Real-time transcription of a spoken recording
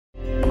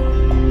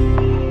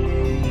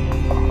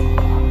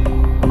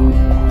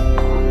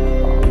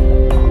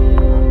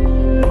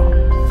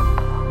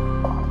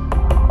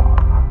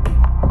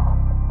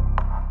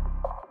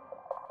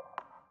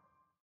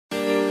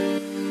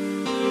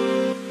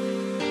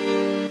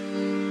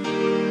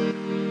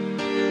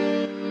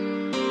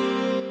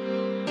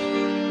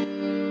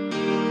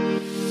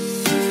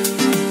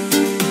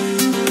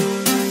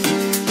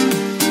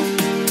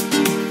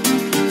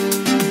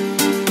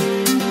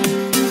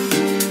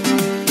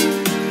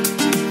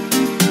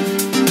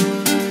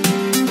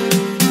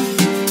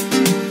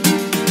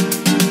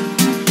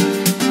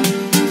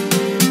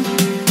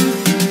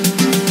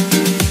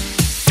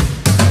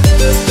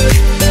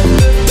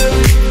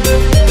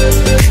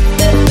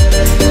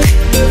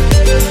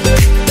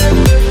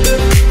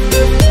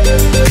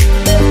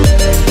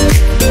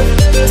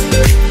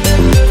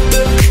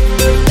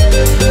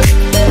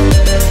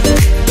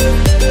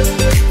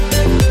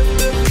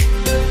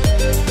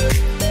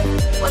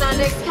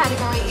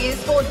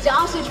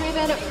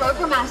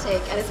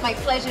programmatic, and it's my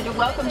pleasure to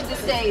welcome to the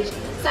stage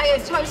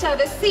Sayed Totah,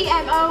 the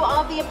CMO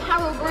of the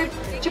Apparel Group,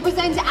 to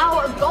present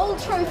our gold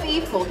trophy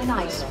for the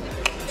night.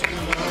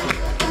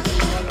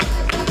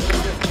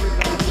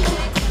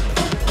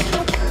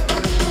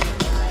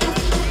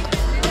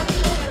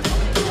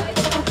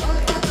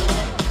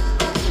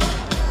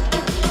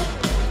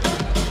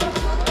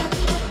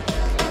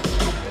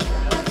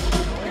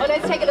 Well,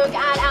 let's take a look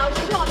at our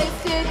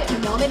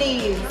shortlisted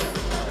nominees.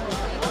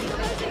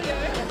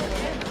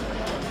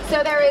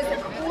 So there is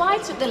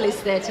quite the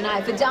list there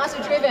tonight for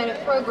data-driven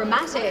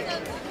programmatic.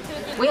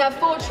 We have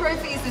 4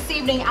 trophies this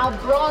evening. Our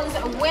bronze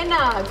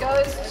winner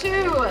goes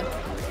to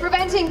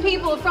preventing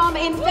people from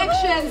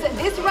infections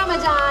this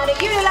Ramadan,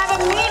 Unilever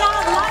Mina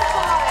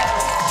Lifestyle.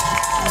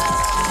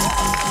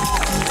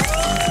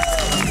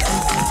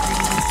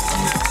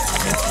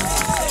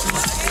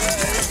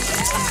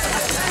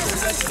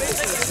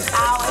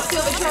 Our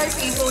silver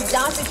trophy for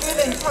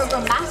data-driven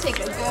programmatic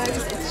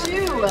goes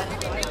to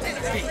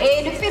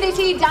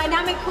Infinity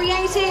Dynamic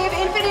Creative,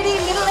 Infinity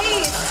Middle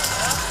East.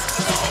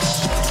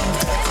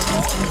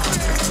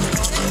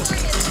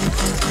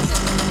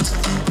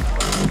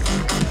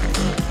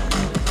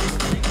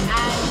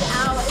 And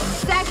our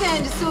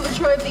second silver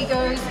trophy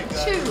goes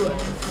to,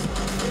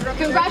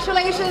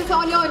 congratulations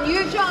on your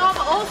new job,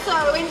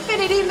 also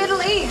Infinity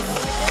Middle East.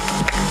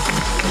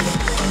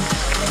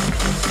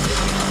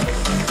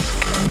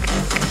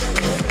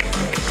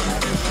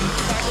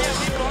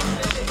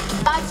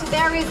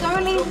 There is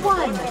only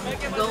one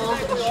gold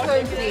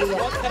trophy.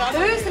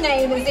 Whose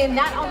name is in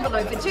that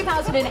envelope for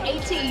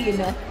 2018?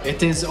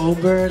 It is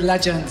Uber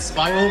Legends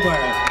by Uber.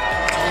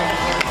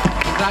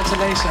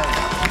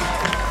 Congratulations.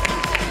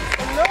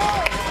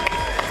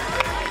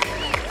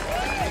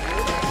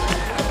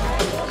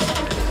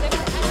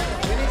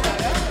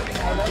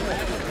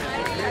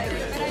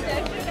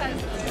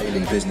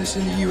 Business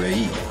in the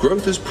UAE,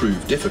 growth has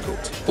proved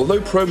difficult. Although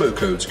promo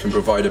codes can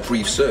provide a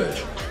brief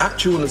surge,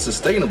 actual and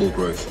sustainable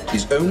growth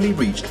is only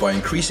reached by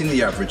increasing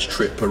the average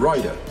trip per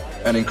rider.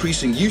 And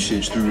increasing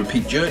usage through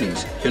repeat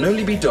journeys can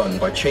only be done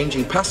by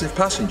changing passive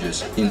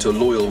passengers into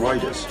loyal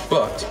riders.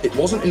 But it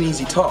wasn't an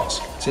easy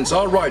task, since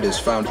our riders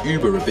found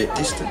Uber a bit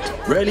distant,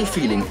 rarely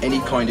feeling any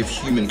kind of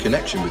human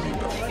connection with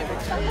Uber.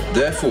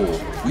 Therefore,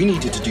 we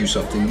needed to do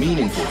something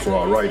meaningful for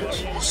our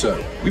riders.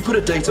 So, we put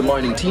a data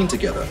mining team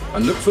together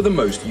and looked for the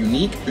most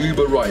unique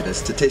Uber rider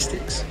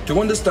statistics. To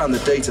understand the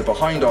data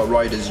behind our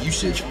riders'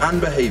 usage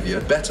and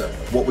behavior better,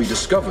 what we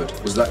discovered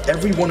was that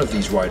every one of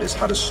these riders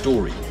had a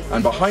story.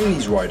 And behind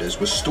these riders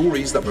were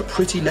stories that were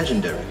pretty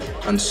legendary,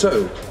 and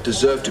so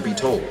deserved to be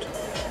told.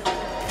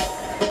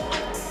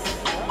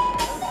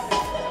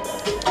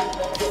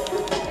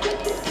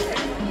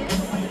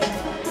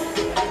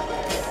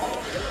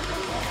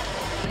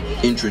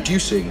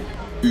 Introducing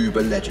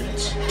Uber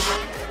Legends.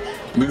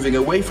 Moving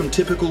away from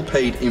typical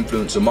paid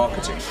influencer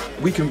marketing,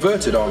 we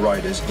converted our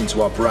riders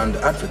into our brand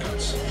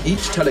advocates,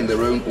 each telling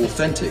their own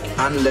authentic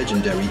and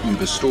legendary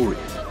Uber story.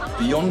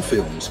 Beyond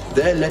films,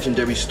 their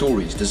legendary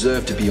stories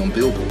deserve to be on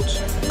billboards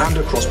and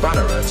across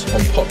banner ads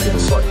on popular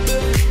sites.